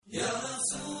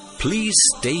Please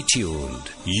stay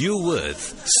tuned. You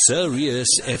with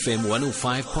Sirius FM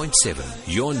 105.7,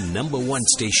 your number one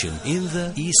station in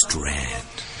the East Rand.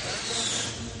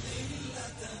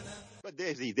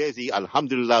 Desi,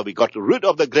 Alhamdulillah, we got rid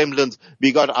of the gremlins.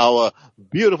 We got our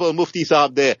beautiful Mufti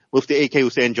Saab there, Mufti AK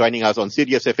Hoosen, joining us on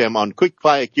Sirius FM on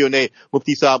Quickfire Q&A.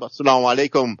 Mufti Saab, Assalamu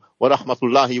alaikum wa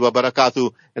rahmatullahi wa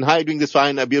barakatuh. And how are you doing this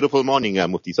fine, beautiful morning,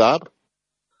 Mufti Saab?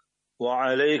 Wa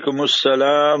alaikum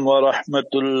assalam wa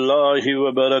rahmatullahi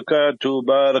wa barakatuh.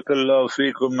 Barakallahu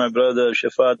feekum, my brother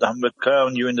Shafat Ahmed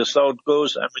Khan. You in the south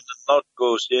coast, I'm in the north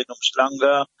coast, here in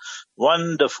Umslanga.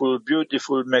 Wonderful,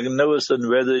 beautiful, magnificent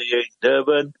weather here in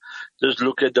Durban. Just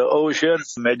look at the ocean,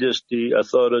 majesty,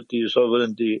 authority,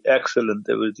 sovereignty, excellent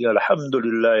everything.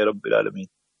 Alhamdulillah Rabbil Alameen.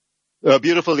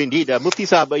 Beautiful indeed. Mufti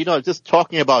Saab, just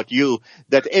talking about you,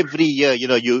 that every year,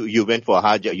 you went for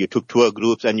Hajj, you took tour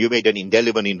groups and you made an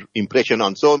indelible impression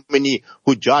on so many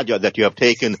Hujjaj that you have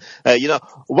taken.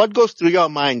 What goes through your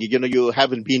mind? You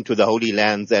haven't been to the Holy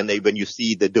Lands, and when you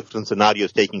see the different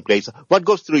scenarios taking place, what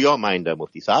goes through your mind,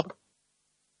 Mufti Saab?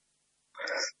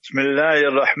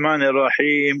 Bismillahir Rahmanir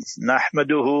Rahim.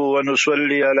 Nahmaduhu wa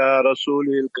nusalli ala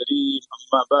Rasulil Kareem.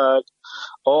 Amma ba'd.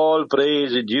 All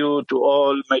praise is due to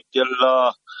Almighty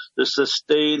Allah, the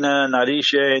sustainer,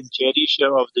 nourisher and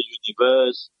cherisher of the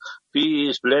universe.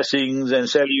 Peace, blessings and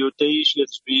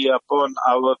salutations be upon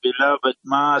our beloved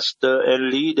master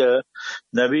and leader,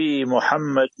 Nabi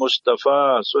Muhammad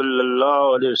Mustafa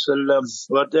sallallahu alaihi wasallam.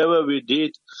 Whatever we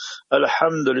did,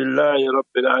 Alhamdulillah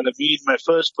Rabbil Alameen. My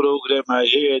first program I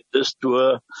had this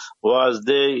tour was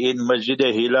there in Masjid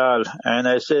Hilal, and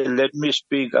I said, let me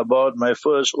speak about my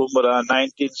first Umrah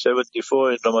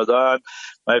 1974 in Ramadan.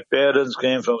 My parents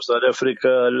came from South Africa.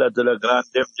 Allah Ta'ala grant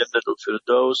them Jannatul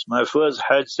Firdaus. My first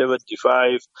Hajj 75.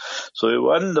 So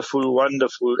wonderful,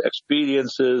 wonderful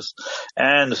experiences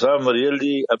and some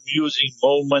really amusing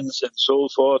moments and so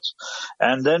forth.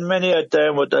 And then many a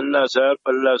time with Allah's help,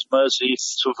 Allah's mercy.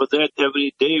 So for that,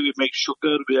 every day we make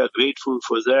shukr. We are grateful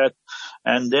for that.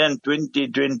 And then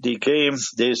 2020 came.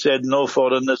 They said no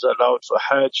foreigners allowed for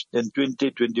Hajj. Then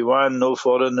 2021, no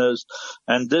foreigners.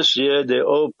 And this year they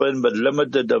opened but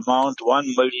limited amount, 1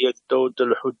 million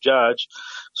total Hujjaj.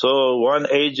 So one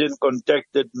agent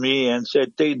contacted me and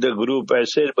said, take the group. I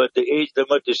said, but the age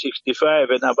limit is 65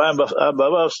 and I'm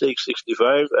above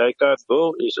 65. I can't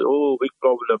go. He said, oh, big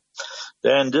problem.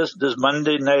 Then this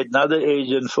Monday night, another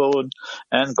agent phoned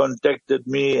and contacted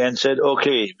me and said,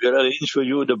 okay, we'll arrange for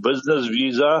you the business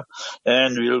visa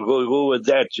and we'll go with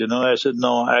that. I said,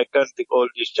 no, I can't take all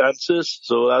these chances.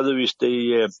 So rather we stay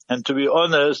here. And to be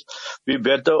honest, we're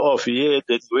better off here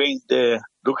than going there.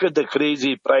 Look at the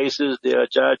crazy prices they are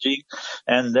charging.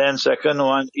 And then second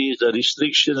one is the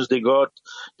restrictions they got.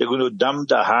 They're going to dump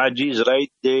the Hajis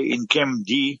right there in Camp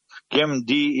D. Camp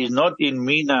D is not in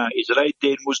Mina, it's right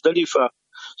there in Muzdalifah.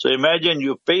 So imagine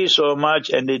you pay so much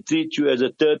and they treat you as a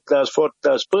third class, fourth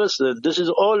class person. This is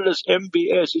all this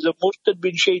MBS. He's a murtad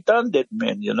bin shaitan, that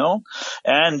man,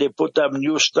 And they put up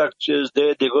new structures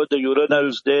there. They got the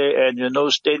urinals there and,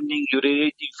 standing,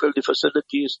 urinating, filthy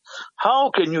facilities.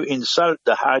 How can you insult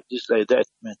the Hajjis like that,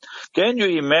 man? Can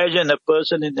you imagine a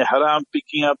person in the haram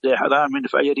picking up the haram and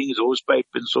firing his hosepipe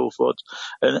and so forth?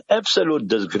 An absolute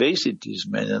disgrace it is,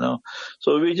 man,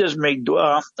 So we just make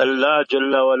dua. Allah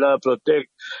Jalla wala protect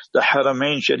the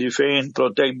Haramain Sharifain,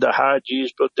 protect the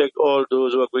Hajis, protect all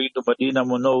those who are going to Medina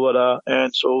Munawwara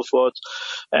and so forth.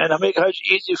 And I make Hajj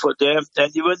easy for them.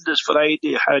 And even this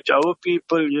Friday Hajj, our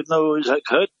people, is like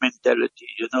herd mentality,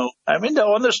 I mean, the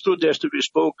honest truth has to be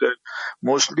spoken.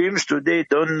 Muslims today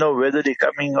don't know whether they're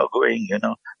coming or going,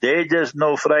 They just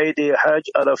know Friday Hajj,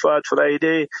 Arafat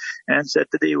Friday, and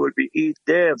Saturday will be Eid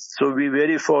there. So we're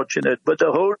very fortunate. But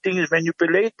the whole thing is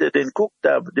manipulated and cooked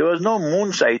up. There was no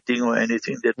moon sighting or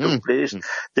anything that took place.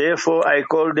 Therefore, I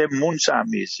call them moon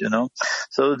samis,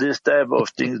 So this type of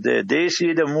things there. They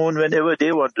see the moon whenever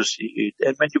they want to see it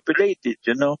and manipulate it,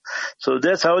 So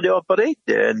that's how they operate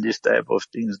there and this type of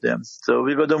things there. So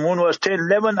because the moon was 10,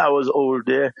 11 hours old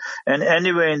there, and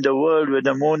anywhere in the world where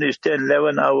the moon is 10,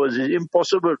 11 hours, it's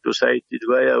impossible to sight it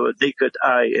by our naked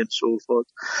eye and so forth.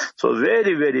 So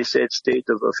very, very sad state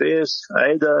of affairs.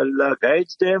 Either Allah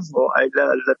guides them or either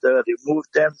Allah removes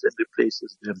them and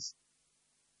replaces them.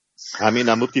 I mean,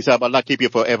 Mufti Sahib, Allah keep you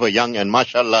forever young, and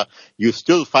mashallah, you're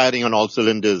still firing on all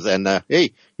cylinders, and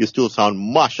hey, you still sound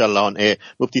mashallah on air.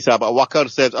 Mufti Sahib, Wakar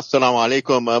says, Assalamu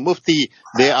alaikum. Mufti,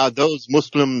 there are those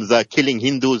Muslims killing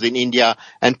Hindus in India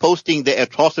and posting their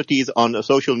atrocities on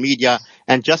social media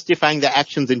and justifying their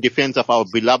actions in defense of our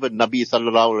beloved Nabi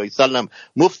sallallahu alaihi wasallam.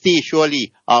 Mufti,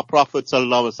 surely our Prophet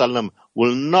sallallahu alaihi wasallam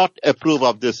will not approve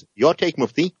of this. Your take,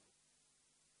 Mufti?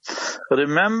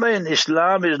 Remember, in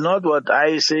Islam is not what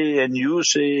I say and you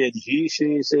say and he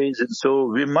says, and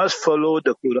so we must follow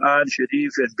the Quran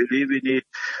Sharif and believe in it.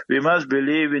 We must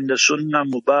believe in the Sunnah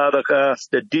Mubarakah,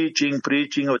 the teaching,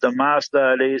 preaching of the Master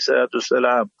alayhi salatu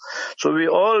salam. So we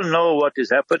all know what is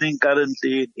happening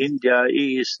currently in India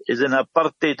is an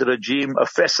apartheid regime, a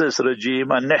fascist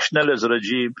regime, a nationalist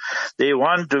regime. They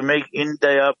want to make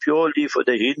India purely for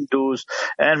the Hindus,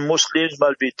 and Muslims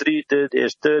must be treated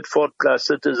as third, fourth class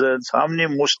citizens. How many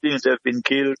Muslims have been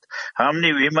killed? How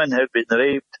many women have been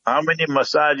raped? How many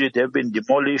masajid have been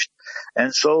demolished?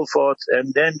 And so forth.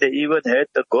 And then they even had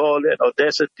the gall and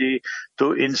audacity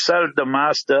to insult the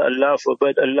Master, Allah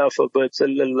forbid,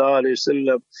 sallallahu alayhi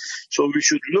wasallam. So we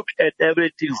should look at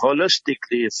everything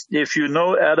holistically. If you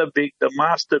know Arabic, the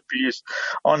masterpiece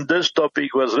on this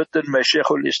topic was written by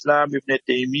Shaykhul Islam Ibn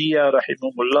Taymiyyah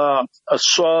rahimahullah,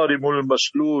 As-Sarimul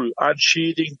Maslul,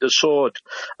 unsheathing the sword,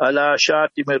 ala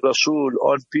shatim al-Rasul,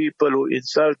 on people who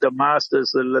insult the Master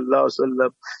sallallahu alaihi wasallam.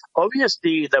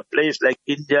 Obviously, in a place like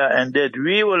India and that,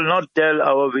 we will not tell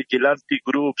our vigilante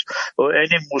groups or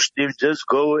any Muslims just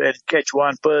go and catch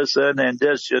one person and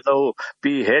just,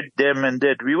 behead them and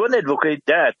that. We won't advocate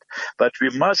that. But we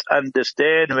must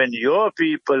understand, when your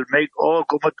people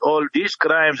commit all these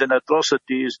crimes and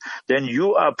atrocities, then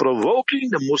you are provoking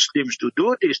the Muslims to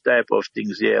do these type of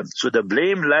things here. So the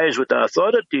blame lies with the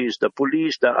authorities, the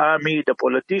police, the army, the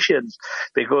politicians,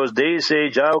 because they say,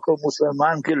 jao ko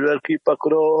Musliman ki ladki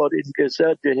pakro aur inke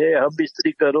saath jo hai hum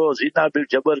bistri karo, zina bil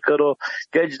jabar karo,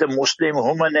 catch the Muslim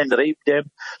woman and rape them.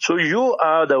 So you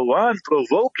are the one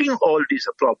provoking all these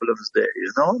problems there,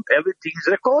 Everything's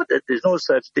recorded. There's no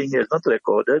such thing as not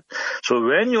recorded. So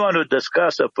when you want to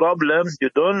discuss a problem, you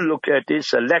don't look at it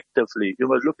selectively. You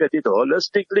must look at it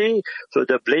holistically. So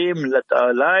the blame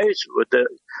lies with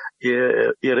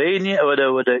the Iranian or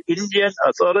the Indian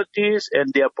authorities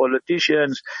and their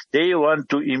politicians. They want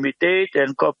to imitate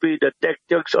and copy the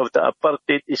tactics of the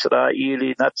apartheid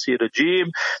Israeli Nazi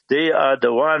regime. They are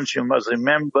the ones, you must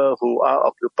remember, who are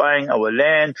occupying our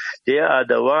land. They are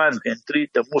the ones who can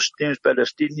treat the Muslims,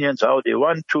 Palestinians how they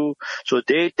want to. So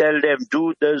they tell them,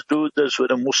 do this for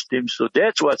the Muslims. So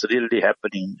that's what's really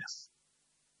happening.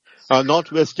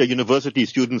 Northwest University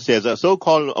student says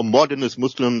so-called modernist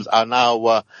Muslims are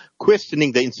now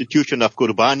questioning the institution of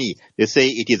Qurbani. They say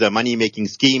it is a money-making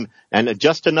scheme and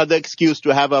just another excuse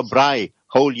to have a braai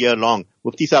whole year long.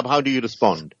 Mufti Sahib, how do you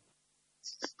respond?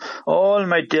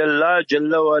 Almighty Allah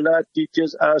Jalla wa'ala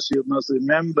teaches us, you must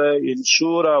remember in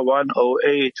Surah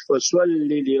 108, فَصَلِّ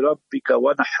لِرَبِّكَ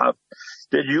وَنَحَرْ,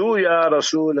 that you, Ya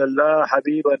Rasulullah,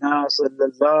 Habibana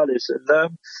sallallahu alayhi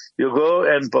wasallam, you go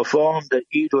and perform the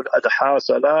Eid al-Adha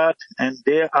Salat, and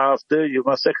thereafter you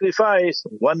must sacrifice.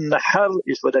 One nahar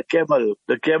is for the camel.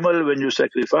 The camel, when you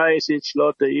sacrifice it,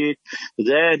 slaughter it,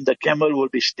 then the camel will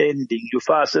be standing. You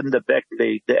fasten the back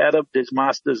leg. The Arab is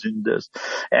masters in this.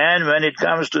 And when it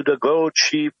comes to the goat,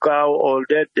 sheep, cow, all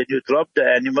that, then you drop the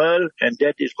animal, and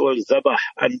that is called zabah,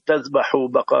 and tazbahu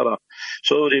baqara.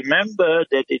 So remember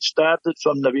that it started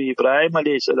from Nabi Ibrahim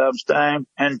alayhi salam's time,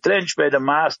 entrenched by the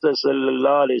Master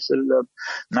sallallahu alayhi wasallam.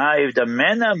 Now if the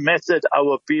manner method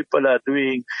our people are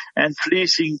doing, and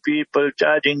fleecing people,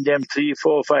 charging them 3,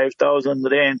 4, 5,000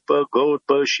 rand per goat,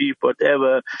 per sheep,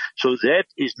 whatever, so that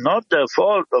is not the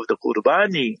fault of the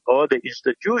Qurbani or the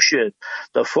institution.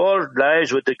 The fault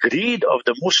lies with the greed of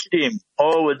the Muslim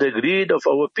or with the greed of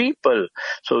our people.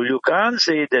 So you can't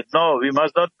say that, no, we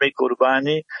must not make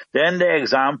Qurbani. Then the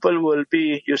example will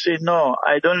be, you say, no,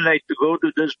 I don't like to go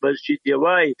to this masjid.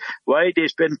 Why? Why they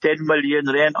spend 10 million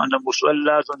rand on the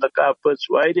musallas, on the carpets?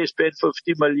 Why they spend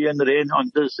 50 million rand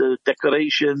on this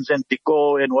decorations and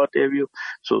decor and what have you?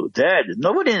 So that,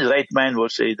 nobody in his right mind will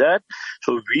say that.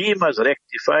 So we must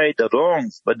rectify the wrong.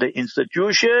 But the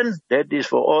institution, that is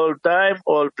for all time,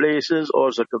 all places,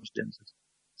 all circumstances.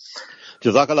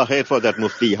 Jazakallah khair for that,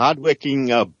 Mufti.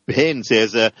 Hardworking Ben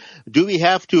says, do we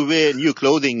have to wear new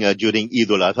clothing during Eid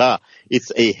al-Adha?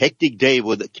 It's a hectic day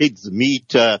with kids,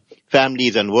 meet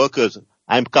families and workers.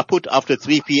 I'm kaput after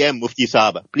 3 p.m., Mufti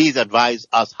Sahib. Please advise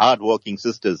us hardworking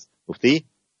sisters. Mufti?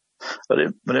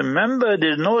 Remember,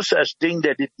 there's no such thing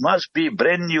that it must be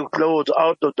brand new clothes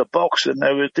out of the box and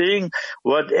everything.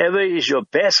 Whatever is your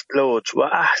best clothes. Wa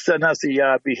ahsana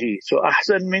thiyabihi. So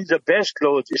ahsan means the best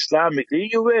clothes Islamically.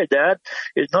 You wear that.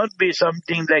 It not be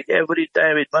something like every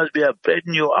time it must be a brand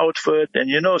new outfit.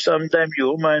 And sometimes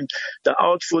human, the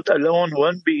outfit alone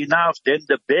won't be enough. Then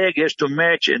the bag has to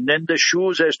match, and then the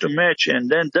shoes has to match, and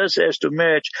then this has to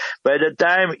match. By the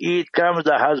time Eid comes,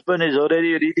 the husband is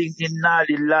already reading Inna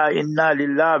Lillahi inna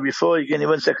lillah before he can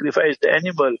even sacrifice the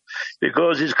animal,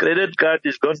 because his credit card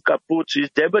is gone kaput, his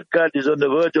debit card is on the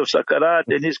verge of sakarat,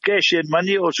 and his cash and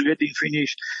money also getting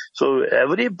finished. So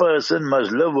every person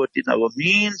must live within our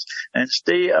means and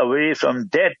stay away from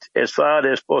debt as far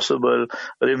as possible.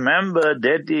 Remember,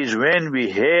 that is when we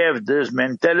have this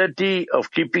mentality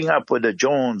of keeping up with the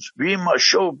Jones. We must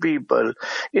show people,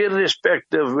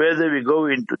 irrespective whether we go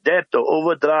into debt or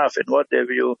overdraft and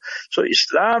whatever you. So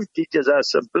Islam teaches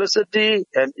us simplicity,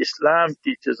 and Islam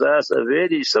teaches us a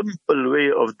very simple way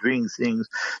of doing things.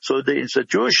 So the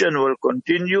institution will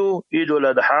continue. Eid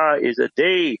al-Adha is a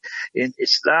day in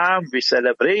Islam. We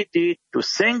celebrate it to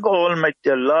thank Almighty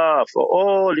Allah for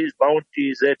all His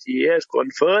bounties that He has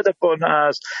conferred upon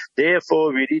us.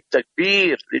 Therefore, we read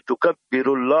takbir,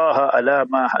 litukabbirullaha ala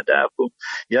ma hadakum.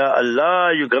 Ya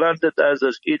Allah, you granted us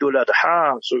this Eid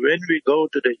al-Adha. So when we go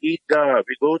to the Eidgah,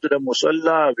 we go to the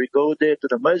Musalla, we go there to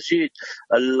the Masjid,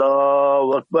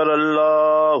 Allahu Akbar,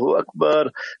 Allahu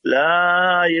Akbar,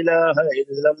 La ilaha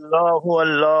illallah,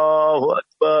 Allahu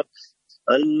Akbar,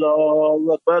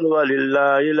 Allahu Akbar wa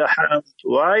lillahil hamd.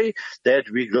 Why? That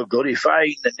we glorify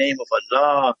in the name of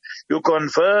Allah. You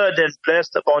conferred and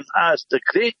blessed upon us the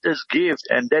greatest gift,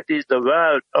 and that is the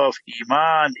world of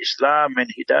Iman, Islam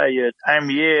and Hidayat. I'm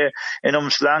here in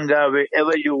Umslanga.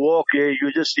 Wherever you walk here,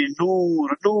 you just see Noor,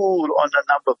 Noor on the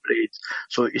number plates.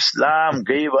 So Islam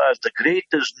gave us the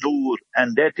greatest Noor,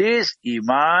 and that is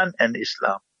Iman and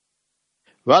Islam.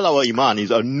 Well, our Iman is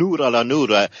a nur ala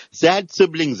nur. Sad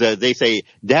siblings, they say,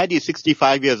 Dad is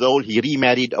 65 years old. He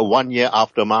remarried 1 year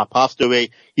after Ma passed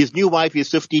away. His new wife is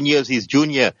 15 years his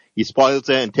junior. He spoils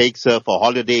her and takes her for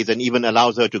holidays and even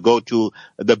allows her to go to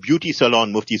the beauty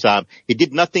salon, Mufti Sahib. He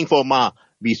did nothing for Ma.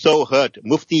 We so hurt.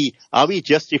 Mufti, are we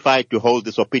justified to hold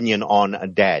this opinion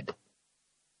on Dad?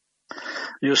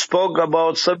 You spoke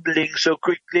about siblings, so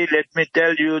quickly let me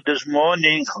tell you, this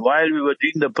morning while we were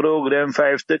doing the program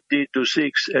 5:30 to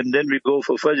 6, and then we go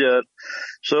for Fajr.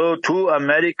 So two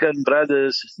American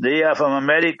brothers, they are from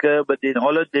America, but in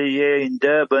holiday here in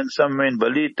Durban, somewhere in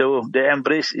Balito, they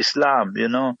embrace Islam,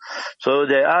 So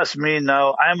they asked me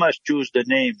now, I must choose the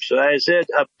name. So I said,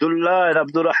 Abdullah and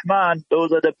Abdurrahman,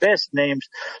 those are the best names.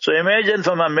 So imagine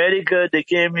from America, they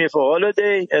came here for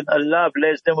holiday, and Allah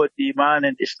blessed them with Iman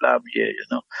and Islam here,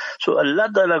 So Allah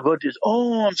Ta'ala got His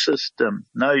own system.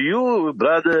 Now you,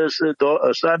 brothers,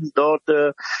 son,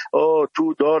 daughter, or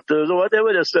two daughters, or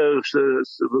whatever the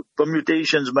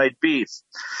permutations might be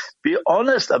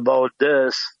honest about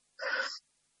this.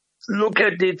 Look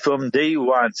at it from day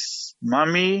one.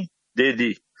 Mommy,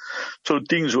 daddy. So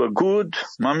things were good.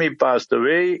 Mommy passed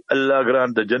away. Allah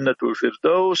grant the Jannatul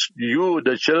Firdaus. You,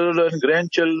 the children,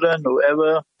 grandchildren,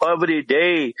 whoever, every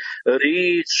day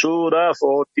read Surah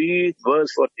 14,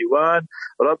 verse 41.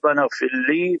 Rabbana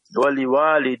gfirli wali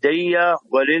walidayya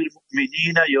walil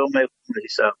mu'minina yawma yaqumul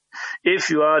hisab. If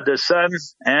you are the son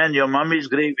and your mommy's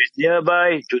grave is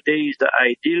nearby, today is the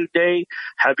ideal day.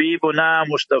 Habibuna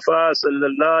Mustafa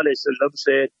sallallahu alayhi wasallam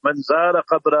said, Man zara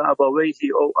qabra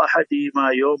abawayhi aw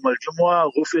ahadihima yawm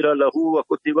al-jumu'ah ghufira lahu wa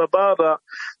kutiba bara.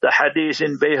 The hadith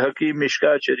in Bayhaqi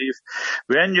Mishkat Sharif.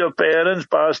 When your parents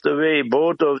passed away,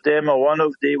 both of them or one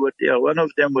of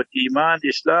them with Iman,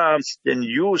 Islam, then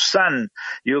you, son,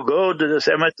 you go to the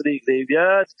cemetery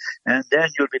graveyard, and then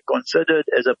you'll be considered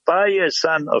as a pious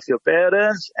son of your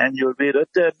parents, and you'll be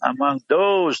written among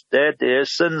those that their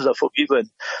sins are forgiven.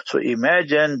 So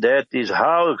imagine that is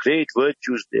how great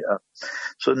virtues they are.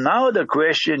 So now the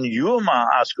question you must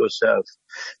ask yourself,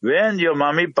 when your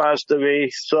mommy passed away,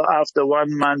 so after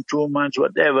 1 month, 2 months,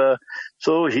 whatever,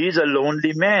 so he's a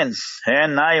lonely man,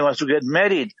 and now he wants to get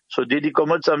married. So did he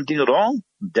commit something wrong?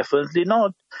 Definitely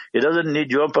not. He doesn't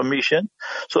need your permission.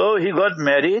 So he got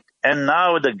married, and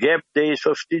now the gap there is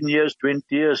 15 years, 20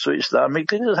 years. So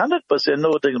Islamically, there's 100%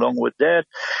 nothing wrong with that.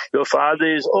 Your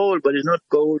father is old, but he's not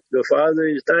old. Your father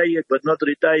is tired, but not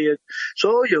retired.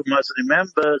 So you must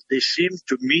remember, there seems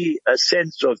to me a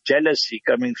sense of jealousy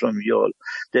coming from you all.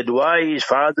 That why is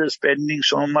father spending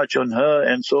so much on her,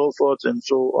 and so forth and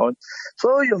so on.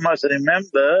 So you must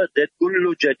remember that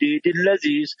kullu jadidin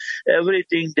laziz,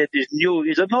 everything that is new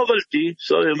is a novelty.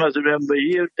 So you must remember,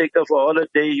 he will take her for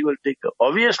holiday, he will take her.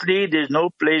 Obviously, there is no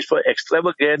place for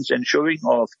extravagance and showing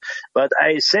off. But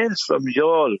I sense from you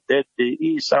all that there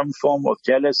is some form of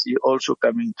jealousy also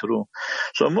coming through.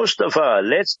 So Mustafa,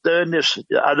 let's turn this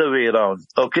the other way around.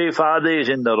 Okay, father is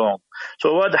in the wrong.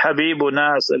 So what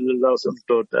Habibuna sallallahu alaihi wasallam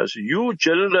taught us, you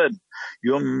children,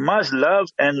 you must love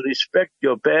and respect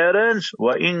your parents.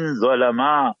 Wa in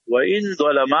zalama.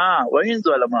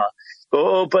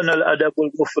 Go open Al-Adab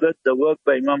al-Mufrad, the work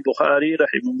by Imam Bukhari,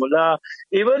 rahimahullah.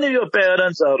 Even if your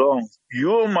parents are wrong,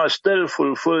 you must still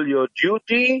fulfill your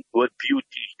duty with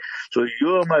beauty. So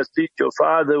you must treat your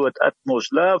father with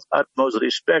utmost love, utmost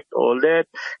respect, all that.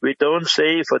 We don't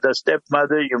say for the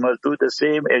stepmother, you must do the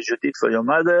same as you did for your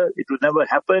mother. It will never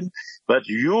happen. But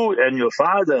you and your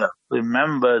father,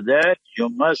 remember that you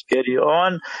must carry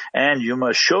on and you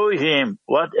must show him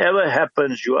whatever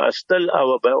happens, you are still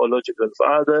our biological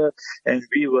father and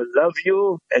we will love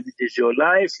you and it is your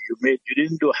life. You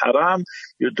didn't do haram,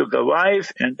 you took a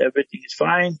wife and everything is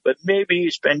fine, but maybe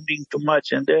he's spending too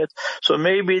much and that. So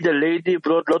maybe the lady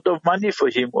brought a lot of money for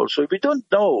him also. We don't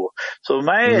know. So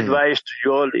my advice to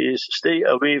you all is stay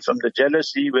away from the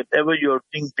jealousy. Whenever you're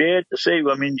being paid, say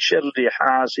وَمِن شَرِّ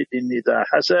حَاسِدٍ إِذَا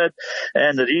حَسَدٍ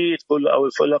and read قُلْ أَوْ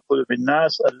الْفَلَقُ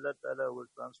بِالنَّاسِ. Allah Ta'ala will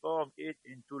transform it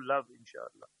into love,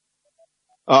 inshallah.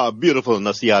 Beautiful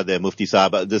Nasiha there, Mufti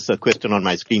Sahab. This question on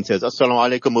my screen says,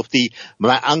 Assalamu alaikum, Mufti.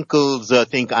 My uncles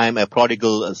think I am a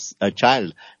prodigal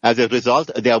child. As a result,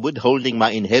 they are withholding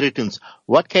my inheritance.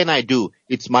 What can I do?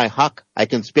 It's my haq. I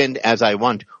can spend as I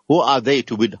want. Who are they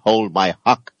to withhold my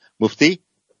haq? Mufti?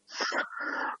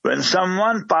 When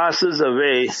someone passes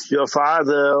away, your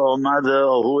father or mother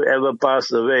or whoever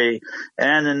passed away,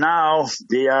 and now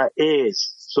they are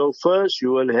heirs. So first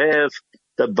you will have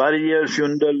the burial,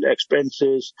 funeral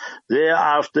expenses.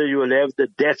 Thereafter you will have the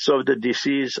debts of the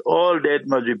deceased. All that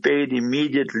must be paid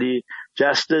immediately.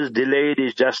 Justice delayed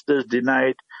is justice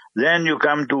denied. Then you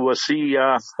come to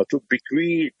wasiyah, to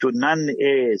bequeath to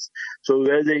non-heirs. So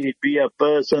whether it be a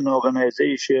person,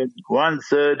 organization,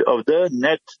 1/3 of the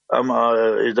net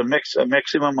is the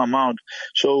maximum amount.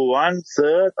 So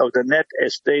 1/3 of the net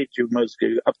estate you must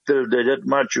give. Up till that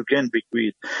much you can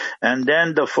bequeath. And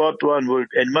then the fourth one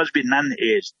it must be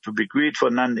non-heirs, to bequeath for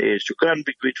non-heirs. You can't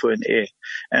bequeath for an heir.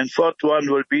 And fourth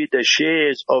one will be the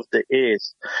shares of the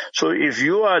heirs. So if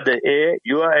you are the heir,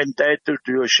 you are entitled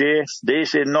to your share. They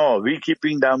say, no, we're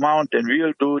keeping the amount and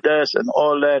we'll do this and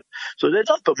all that. So that's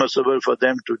not permissible for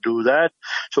them to do that.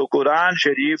 So Quran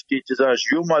Sharif teaches us,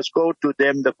 you must go to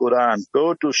them the Quran.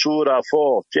 Go to Surah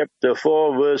 4, chapter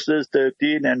 4, verses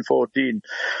 13 and 14.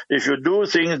 If you do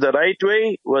things the right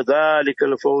way, وَذَلِكَ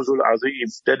الْفَوْزُ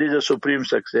الْعَظِيمُ, that is a supreme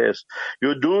success.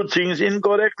 You do things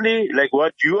incorrectly, like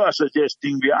what you are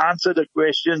suggesting, we answer the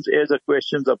questions as the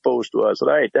questions are posed to us,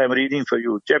 right? I'm reading for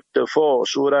you. Chapter 4,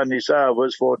 Surah Nisa,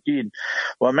 verse 14.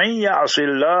 وَمَنْ يَعْصِ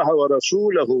اللَّهَ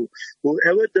وَرَسُولَهُ,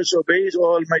 whoever disobeys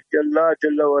Almighty Allah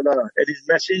Jalla wa'ala and His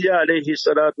Messenger alayhi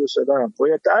salatu wasalam,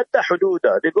 وَيَتَعَدَّ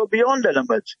حُدُودًا, they go beyond the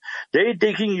limits. They're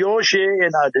taking your share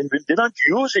and they're not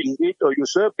using it or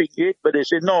usurping it, but they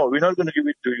say, no, we're not going to give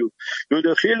it to you.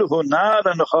 يُدْخِلْهُ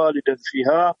نَارًا خَالِدًا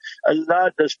فِيهَا,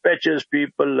 Allah dispatches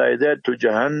people like that to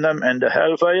Jahannam and the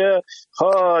hellfire,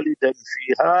 خَالِدًا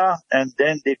فِيهَا, and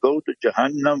then they go to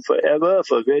Jahannam forever,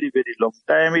 for a very, very long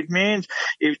time. It means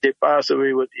if they pass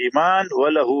away with Iman,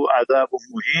 وَلَهُ عَذَابٌ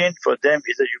مُهِينٌ, for them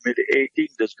is a humiliating,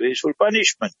 disgraceful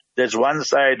punishment. That's one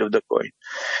side of the coin.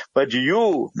 But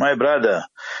you, my brother,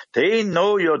 they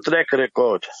know your track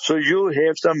record. So you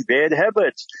have some bad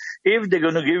habits. If they're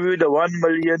going to give you the 1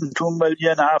 million, 2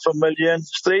 million, 500,000,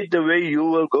 straight away you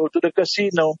will go to the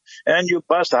casino and you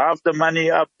bust half the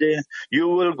money up there. You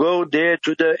will go there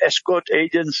to the escort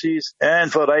agencies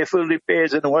and for rifle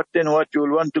repairs and what you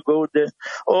will want to go there.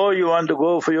 Or you want to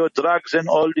go for your drugs and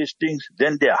all these things.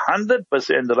 Then they're 100%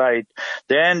 right.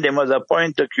 Then they must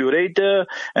appoint a curator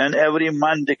and every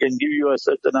month they can give you a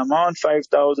certain amount,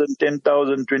 5,000,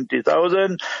 10,000,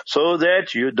 20,000, so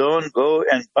that you don't go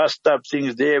and bust up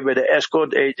things there by the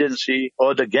escort agency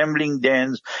or the gambling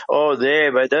dens or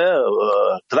there by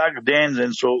the drug dens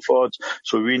and so forth.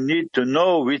 So we need to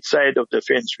know which side of the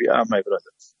fence we are, my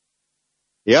brother.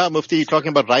 Yeah, Mufti, talking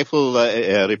about rifle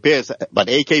repairs, but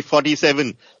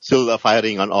AK-47 still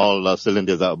firing on all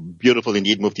cylinders. Beautiful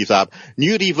indeed, Mufti Sahab.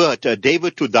 New revert,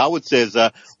 David to Dawood says,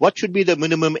 what should be the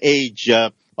minimum age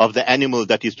of the animal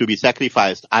that is to be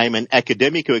sacrificed? I am an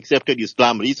academic who accepted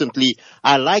Islam recently.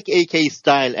 I like AK's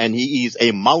style and he is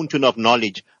a mountain of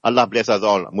knowledge. Allah bless us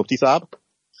all. Mufti Sahab?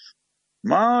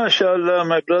 MashaAllah,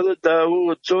 my brother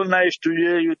Dawood, so nice to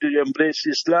hear you to embrace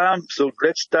Islam. So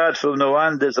let's start from the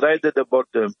one that's right at the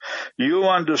bottom. You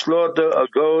want to slaughter a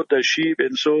goat, a sheep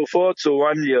and so forth, so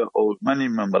 1 year old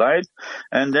minimum, right?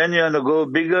 And then you want to go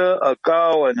bigger, a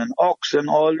cow and an ox and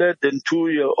all that, then 2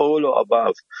 year old or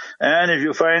above. And if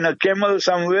you find a camel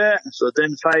somewhere, so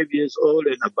then 5 years old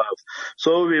and above.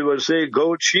 So we will say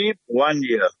goat, sheep, 1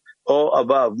 year. Or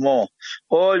above, more.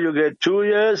 Or you get 2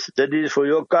 years, that is for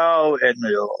your cow and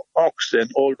your ox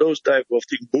and all those type of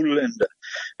things, bull and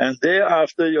And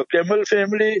thereafter your camel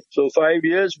family, so 5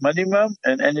 years minimum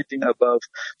and anything above.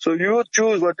 So you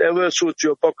choose whatever suits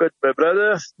your pocket, my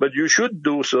brother, but you should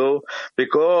do so,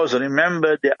 because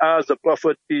remember they asked the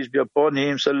Prophet, peace be upon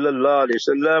him, sallallahu alaihi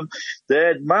wasallam,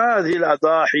 that ma dhil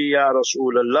adahi ya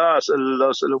Rasulullah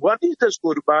sallallahu alaihi wasallam, what is this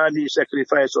Qurbani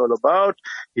sacrifice all about?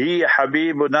 He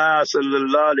Habibuna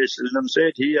sallallahu alaihi wasallam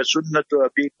said, he a sunnatu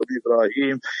abikum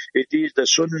Ibrahim, it is the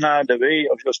sunnah, the way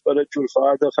of your spiritual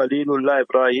father Khalilullah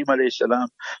Ibrahim alayhi salam.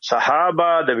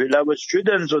 Sahaba, the beloved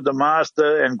students of the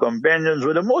master and companions,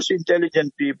 were the most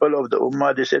intelligent people of the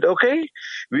ummah. They said, okay,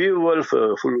 we will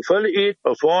fulfill it,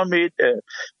 perform it,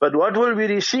 but what will we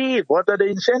receive? What are the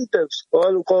incentives?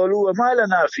 قالوا وما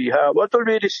لنا فيها. What will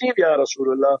we receive, Ya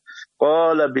Rasulullah?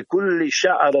 قال بكل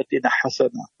شعرة حسنة.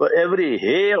 For every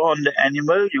hair on the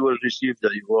animal, you will receive the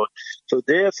reward. So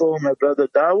therefore, my brother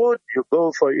Dawood, you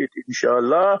go for it,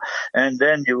 inshallah, and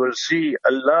then you will see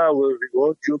Allah will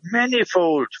reward you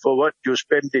manifold for what you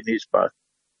spent in His path.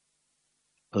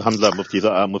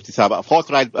 Alhamdulillah, Mufti Sahib. A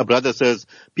forthright brother says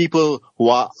people who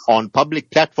are on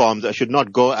public platforms should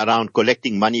not go around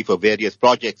collecting money for various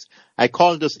projects. I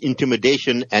call this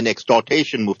intimidation and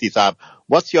extortation, Mufti Sahib.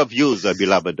 What's your views,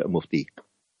 beloved Mufti?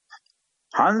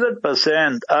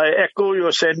 100%. I echo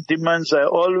your sentiments. I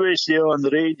always say on the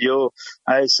radio,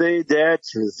 I say that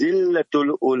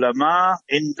zillatul ulama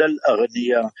indal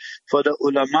aghniya. For the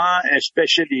ulama,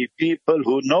 especially people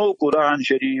who know Quran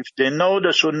Sharif, they know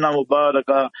the Sunnah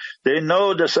Mubarakah, they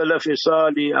know the Salaf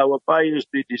Salih, our pious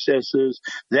predecessors,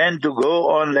 then to go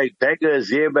on like beggars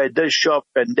here by this shop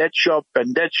and that shop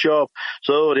and that shop.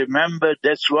 So remember,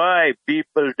 that's why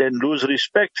people then lose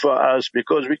respect for us,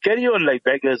 because we carry on like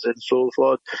beggars and so forth.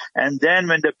 And then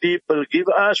when the people give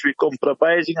us, we're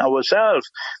compromising ourselves,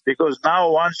 because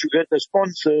now once you get a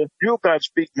sponsor, you can't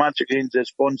speak much against the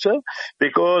sponsor,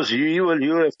 because you have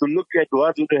to look at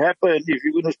what will happen. If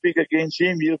you're going to speak against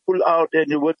him, you pull out and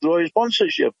you withdraw his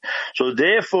sponsorship. So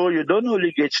therefore, you don't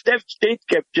only get state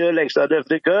capture like South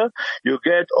Africa, you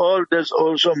get all this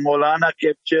also Maulana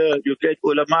capture, you get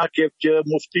ulama capture,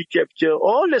 mufti capture,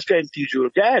 all this kind of things you'll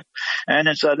get. And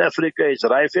in South Africa, it's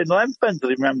rife and rampant,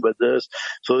 remember this.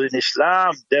 So in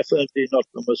Islam, definitely not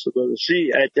permissible.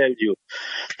 See, I tell you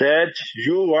that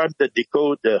you want the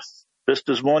decoder. Just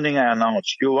this morning I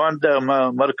announced, you want the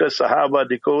Markaz Sahaba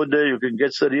decoder, you can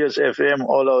get Sirius FM,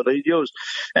 all our radios,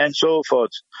 and so forth.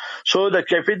 So the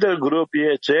Capital Group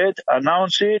here said,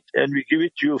 announce it and we give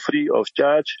it to you free of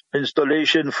charge,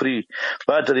 installation free.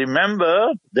 But remember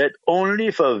that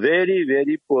only for very,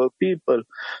 very poor people.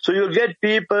 So you'll get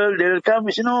people, they'll come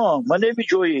and say, no, my name is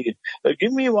Joey,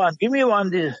 give me one.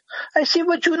 I say,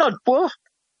 but you're not poor.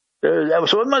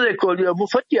 So what must I call you, a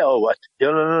mufatia or what? You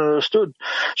understood?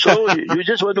 So you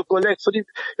just want to collect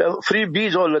free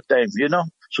bees all the time, you know.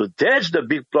 So that's the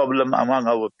big problem among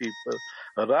our people.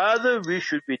 Rather, we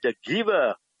should be the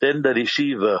giver than the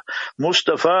receiver.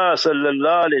 Mustafa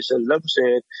sallallahu alaihi wasallam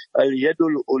said,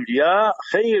 "Al-yadul ulya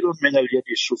khayrun min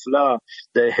al-yadi sufla."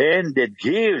 The hand that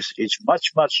gives is much,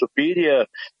 much superior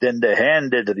than the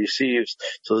hand that receives.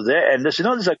 So there, and this is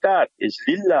not zakat, it's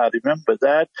lillah. Remember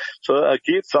that. So a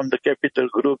gift from the Capital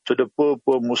Group to the poor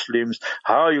Muslims,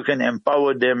 how you can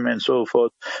empower them and so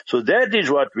forth. So that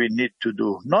is what we need to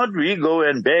do. Not we go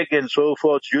and beg and so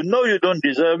forth. You know you don't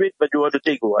deserve it, but you want to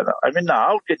take one. I mean,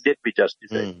 how can that be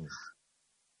justified?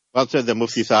 Well said, the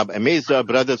Mufti Sahib. Amazed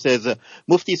brother says,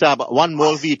 Mufti Sahib, one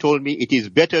Maulvi told me it is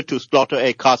better to slaughter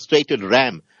a castrated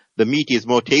ram. The meat is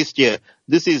more tastier.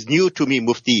 This is new to me,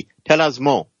 Mufti. Tell us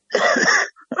more.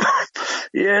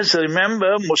 Yes,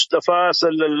 remember Mustafa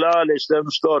sallallahu alaihi wasallam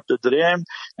slaughtered ram,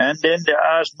 and then they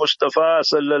asked Mustafa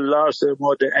sallallahu alaihi wasallam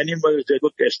what the animals they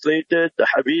got castrated. The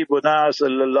Habibuna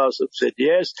sallallahu alaihi wasallam said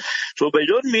yes. So but it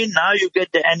don't mean now you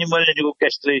get the animal and you go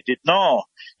castrate it. No,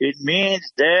 it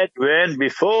means that when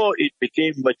before it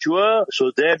became mature,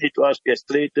 so then it was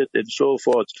castrated and so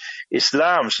forth.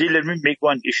 Islam. See, let me make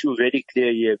one issue very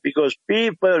clear here, because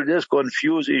people just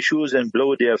confuse issues and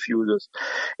blow their fuses.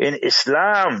 In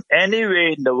Islam, anyway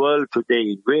in the world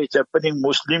today, where it's happening,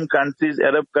 Muslim countries,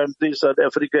 Arab countries, South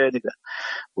Africa,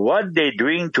 what they're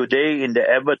doing today in the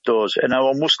abattoirs, and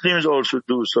our Muslims also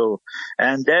do so,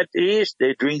 and that is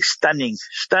they're doing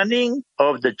stunning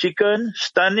of the chicken,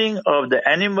 stunning of the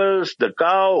animals, the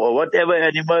cow or whatever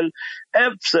animal,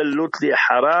 absolutely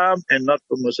haram and not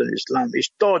permissible in Islam. It's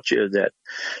torture that.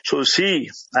 So see,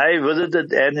 I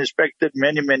visited and inspected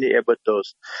many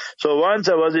abattoirs. So once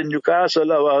I was in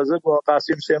Newcastle, our husband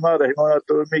Qasim Sema Rahimahullah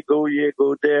told me, go here,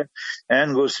 go there,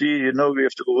 and go see, we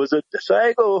have to go visit. So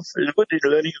I go, it's a good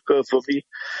learning curve for me.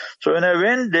 So when I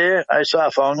went there, I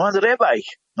found one rabbi.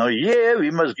 Now here,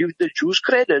 we must give the Jews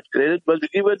credit. Credit must be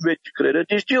given where credit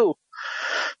is due.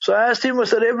 So I asked him,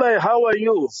 Mr. Rabbi, how are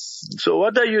you? So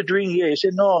what are you doing here? He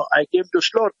said, no, I came to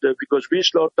slaughter because we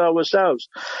slaughter ourselves.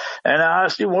 And I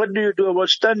asked him, what do you do about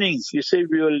stunning? He said,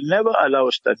 we will never allow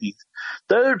stunning.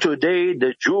 Till today,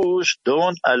 the Jews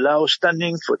don't allow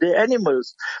stunning for their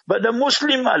animals, but the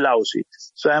Muslim allows it.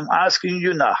 So I'm asking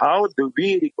you now, how do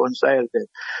we reconcile that?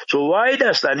 So why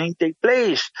does stunning take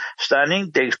place?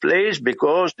 Stunning takes place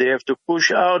because they have to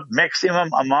push out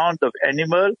maximum amount of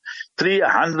animal,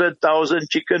 300,000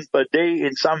 chicken per day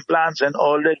in some plants and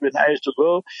all that when I used to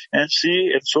go and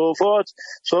see and so forth.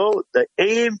 So the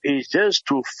aim is just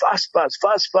to fast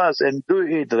and do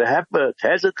it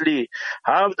haphazardly.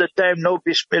 Half the time no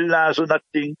bismillah, so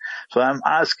nothing. So I'm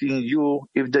asking you,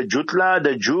 if the Jew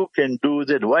can do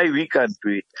that, why we can't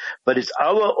do it? But it's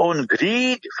our own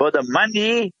greed for the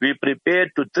money we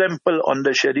prepared to trample on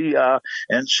the Sharia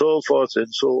and so forth and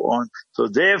so on. So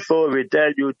therefore we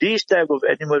tell you, these type of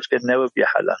animals can never be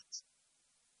halal.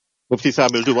 Mufti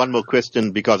Sahib, we'll do one more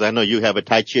question because I know you have a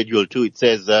tight schedule too. It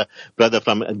says, brother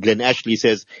from Glen Ashley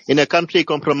says, in a country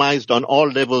compromised on all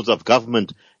levels of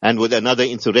government and with another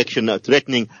insurrection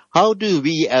threatening, how do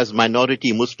we as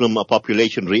minority Muslim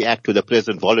population react to the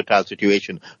present volatile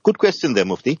situation? Good question there,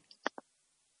 Mufti.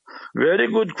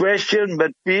 Very good question,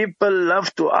 but people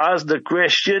love to ask the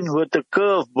question with a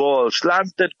curveball,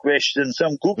 slanted question,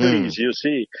 some googlies, you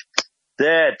see.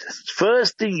 That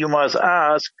first thing you must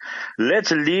ask,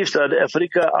 let's leave South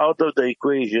Africa out of the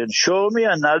equation. Show me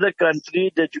another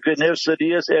country that you can have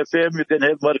Sirius FM, you can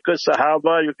have Markaz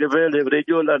Sahaba, you can have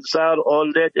Radio Ansar,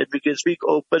 all that, and we can speak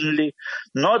openly.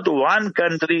 Not one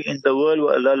country in the world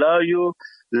will allow you,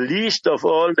 least of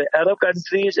all the Arab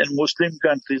countries and Muslim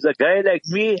countries. A guy like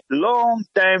me, long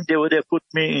time they would have put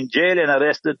me in jail and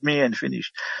arrested me and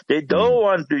finished. They don't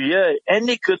want to hear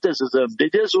any criticism. They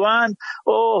just want,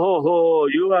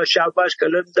 you are Shabash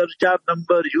Kalandar job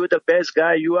number, you are the best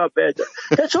guy, you are better.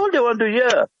 That's all they want to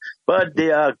hear. But they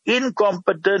are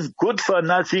incompetent, good for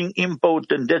nothing,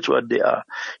 impotent. That's what they are.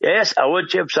 Yes, our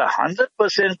chiefs are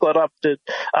 100% corrupted.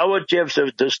 Our chiefs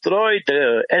have destroyed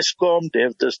the ESCOM, they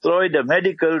have destroyed the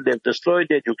medical, they have destroyed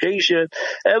the education,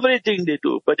 everything they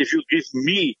do. But if you give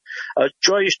me a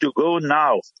choice to go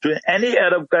now to any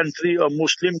Arab country or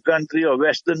Muslim country or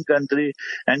Western country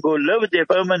and go live there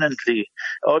permanently,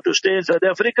 or to stay in South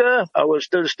Africa, I will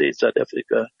still stay in South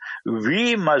Africa.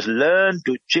 We must learn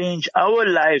to change our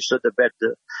lives for the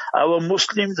better. Our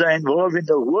Muslims are involved in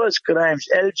the worst crimes.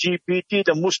 LGBT,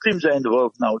 the Muslims are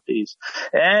involved nowadays.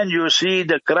 And you see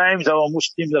the crimes our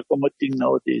Muslims are committing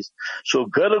nowadays. So,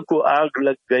 ghar ko aag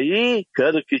lag gayi,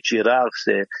 ghar ki chirag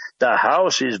se. The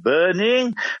house is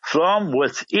burning from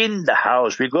within the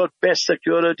house. We got best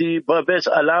security, best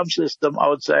alarm system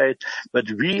outside, but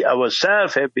we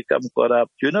ourselves have become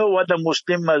corrupt. You know what a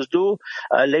Muslim must do?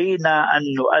 Alayna an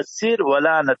nu'athir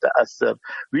wala nata'athir.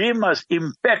 We must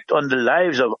impact on the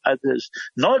lives of others,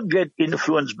 not get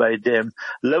influenced by them.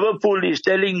 Liverpool is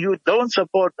telling you, don't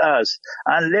support us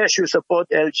unless you support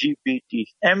LGBT.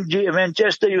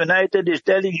 Manchester United is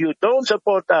telling you, don't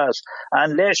support us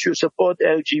unless you support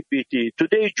LGBT.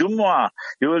 Today, Jumu'ah,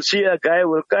 you will see a guy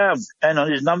will come and on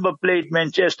his number plate,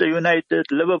 Manchester United,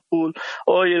 Liverpool,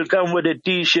 or he'll come with a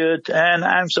t-shirt and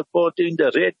I'm supporting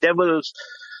the Red Devils.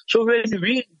 So when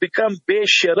we become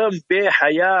be-sharam,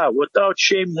 be-haya, without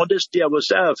shame, modesty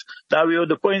ourselves, now we have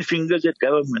to point fingers at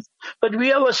government. But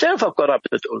we ourselves are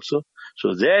corrupted also.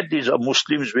 So that is a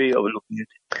Muslim's way of looking at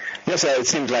it. Yes, it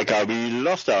seems like we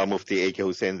lost our Mufti AK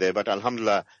Hoosen there, but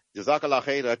alhamdulillah, jazakallah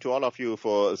khair to all of you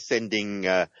for sending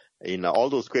in all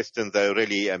those questions that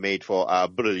really made for a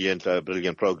brilliant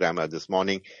program this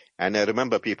morning. And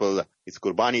remember people, it's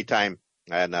Qurbani time.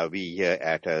 And we here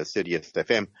at Sirius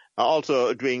FM are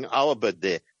also doing our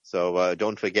birthday. So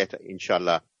don't forget,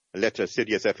 inshallah, let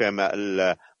Sirius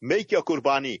FM make your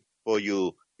Qurbani for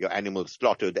you, your animals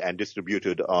slaughtered and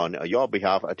distributed on your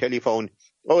behalf. A telephone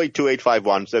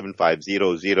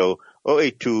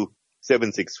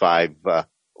 082-851-7500,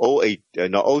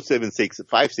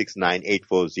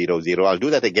 076-569-8400. I'll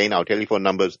do that again. Our telephone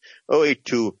numbers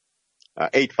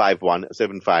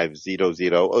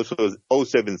 082-851-7500, also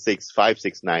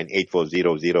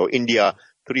 076-569-8400. India,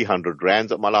 300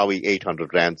 rands. Malawi,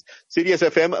 800 rands. Sirius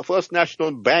FM, First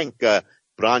National Bank,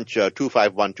 branch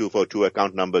 251242,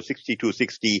 account number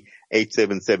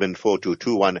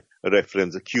 6260-877-4221,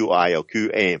 reference QI or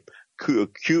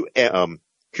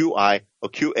QI or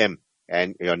QM,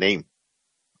 and your name.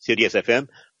 Sirius FM,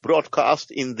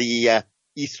 broadcast in the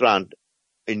East Rand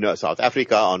in South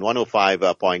Africa on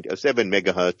 105.7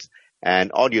 megahertz,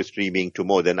 and audio streaming to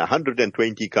more than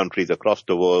 120 countries across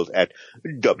the world at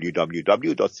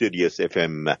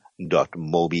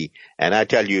www.siriusfm.mobi. And I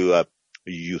tell you,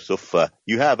 Yusuf,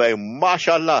 you have a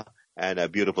mashallah and a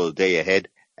beautiful day ahead,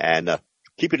 and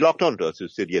keep it locked on to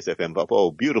Sirius FM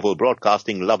for beautiful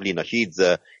broadcasting, lovely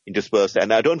nasheeds interspersed.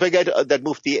 And don't forget that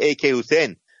Mufti AK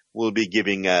Hoosen will be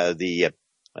giving the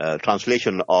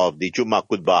translation of the Jummah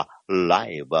Khutbah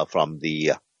live from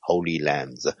the Holy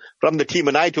Lands. From the team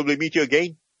and I, till we meet you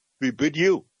again, we bid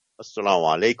you Assalamu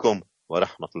alaikum wa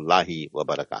rahmatullahi wa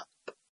barakatuh.